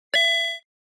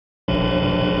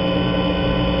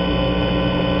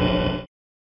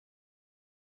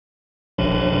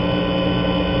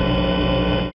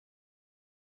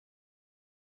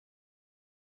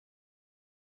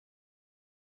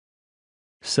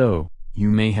So, you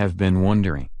may have been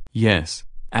wondering, yes,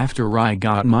 after I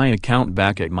got my account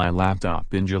back at my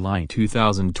laptop in July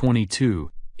 2022,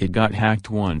 it got hacked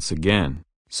once again.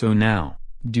 So now,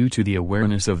 due to the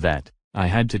awareness of that, I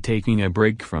had to taking a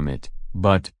break from it,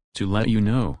 but, to let you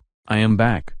know, I am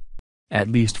back. At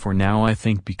least for now I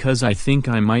think, because I think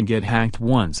I might get hacked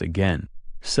once again.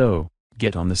 So,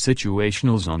 get on the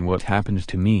situationals on what happened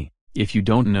to me, if you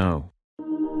don't know.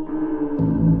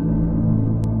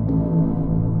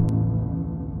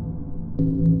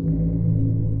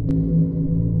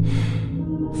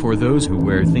 For those who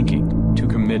were thinking, to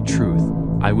commit truth,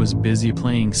 I was busy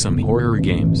playing some horror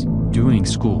games, doing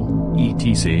school,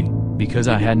 etc., because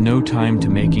I had no time to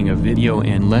making a video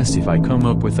unless if I come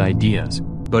up with ideas,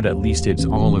 but at least it's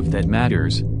all of that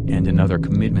matters. And another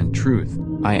commitment truth,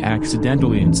 I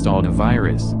accidentally installed a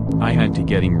virus. I had to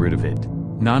getting rid of it.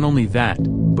 Not only that,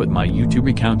 but my YouTube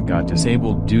account got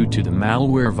disabled due to the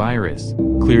malware virus.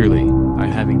 Clearly, I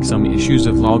having some issues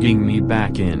of logging me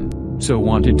back in. So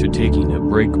wanted to taking a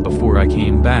break before I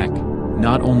came back.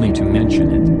 Not only to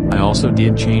mention it, I also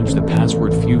did change the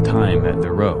password few time at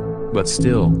the row, but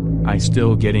still, I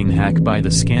still getting hacked by the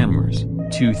scammers.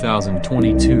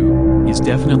 2022 is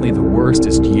definitely the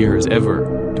worstest years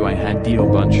ever. Do I had deal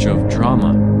bunch of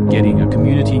drama, getting a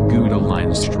community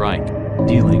guideline strike,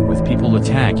 dealing with people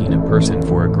attacking a person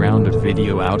for a grounded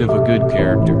video out of a good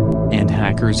character, and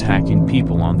hackers hacking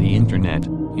people on the internet.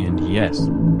 And yes,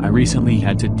 I recently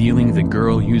had to dealing the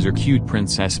girl user cute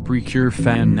princess precure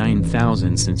fan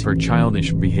 9000 since her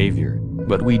childish behavior,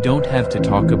 but we don't have to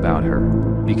talk about her,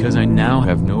 because I now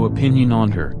have no opinion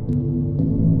on her.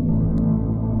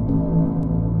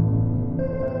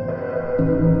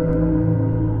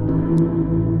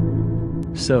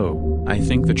 So, I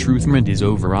think the truth moment is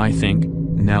over. I think,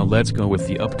 now let's go with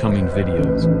the upcoming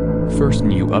videos. First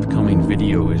new upcoming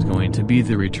video is going to be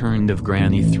the return of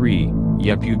Granny 3,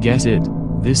 yep you guessed it,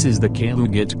 this is the Caillou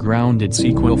Gets Grounded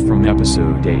sequel from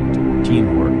episode 8,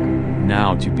 Teamwork.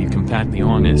 Now to be completely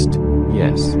honest,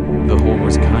 yes, the whole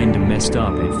was kinda messed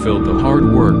up. It filled the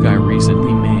hard work I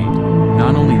recently made.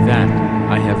 Not only that,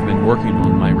 I have been working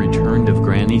on my Return of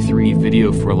Granny 3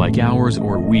 video for like hours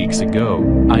or weeks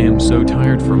ago. I am so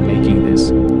tired from making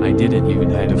this, I didn't even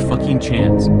had a fucking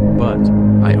chance, but,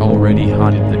 I already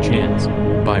had the chance,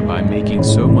 by making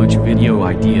so much video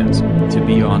ideas. To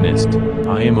be honest,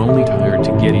 I am only tired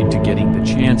to getting the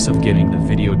chance of getting the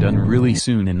video done really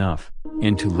soon enough.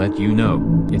 And to let you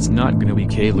know, it's not gonna be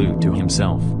Caillou to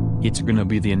himself, it's gonna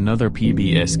be the another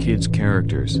PBS Kids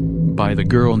characters, by the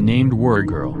girl named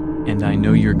Wargirl. And I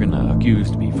know you're gonna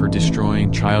accuse me for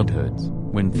destroying childhoods,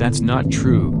 when that's not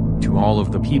true. To all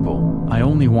of the people, I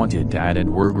only wanted to add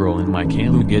Wargirl in my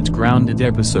Caillou Gets Grounded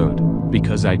episode,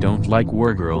 because I don't like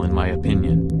Wargirl in my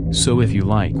opinion. So if you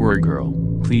like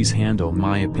Wargirl, please handle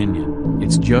my opinion.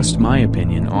 It's just my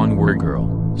opinion on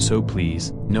Wargirl, so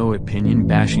please, no opinion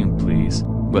bashing please.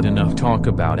 But enough talk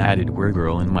about added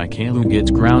Wargirl in my Caillou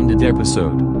Gets Grounded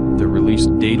episode. The release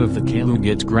date of the Caillou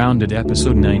Gets Grounded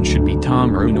episode 9 should be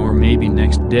tomorrow or maybe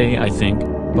next day I think,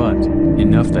 but,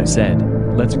 enough that said,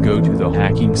 let's go to the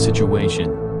hacking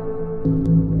situation.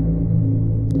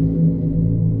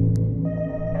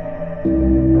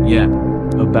 Yeah,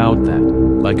 about that,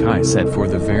 like I said for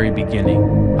the very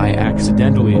beginning, I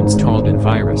accidentally installed a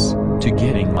virus, to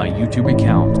getting my YouTube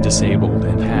account disabled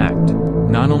and hacked.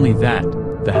 Not only that,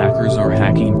 the hackers are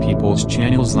hacking people's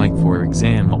channels, like for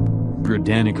example,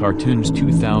 Bradana Cartoons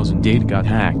 2008 got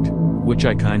hacked, which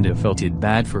I kinda felt it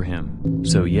bad for him.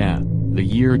 So yeah, the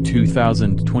year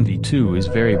 2022 is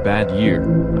very bad year.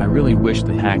 I really wish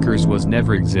the hackers was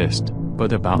never exist,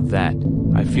 but about that,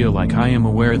 I feel like I am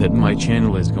aware that my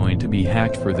channel is going to be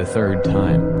hacked for the third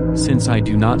time, since I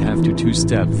do not have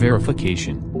two-step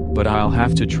verification, but I'll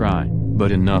have to try.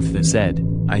 But enough that said,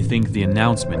 I think the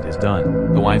announcement is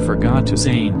done, though I forgot to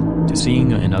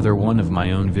seeing another one of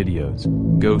my own videos.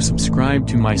 Go subscribe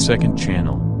to my second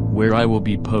channel, where I will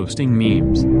be posting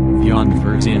memes, beyond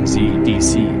version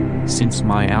ZDC, since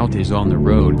my out is on the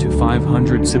road to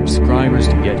 500 subscribers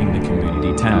to getting the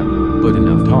community tab. But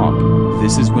enough talk,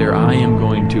 this is where I am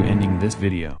going to ending this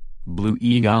video. Blue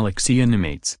E Galaxy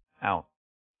Animates.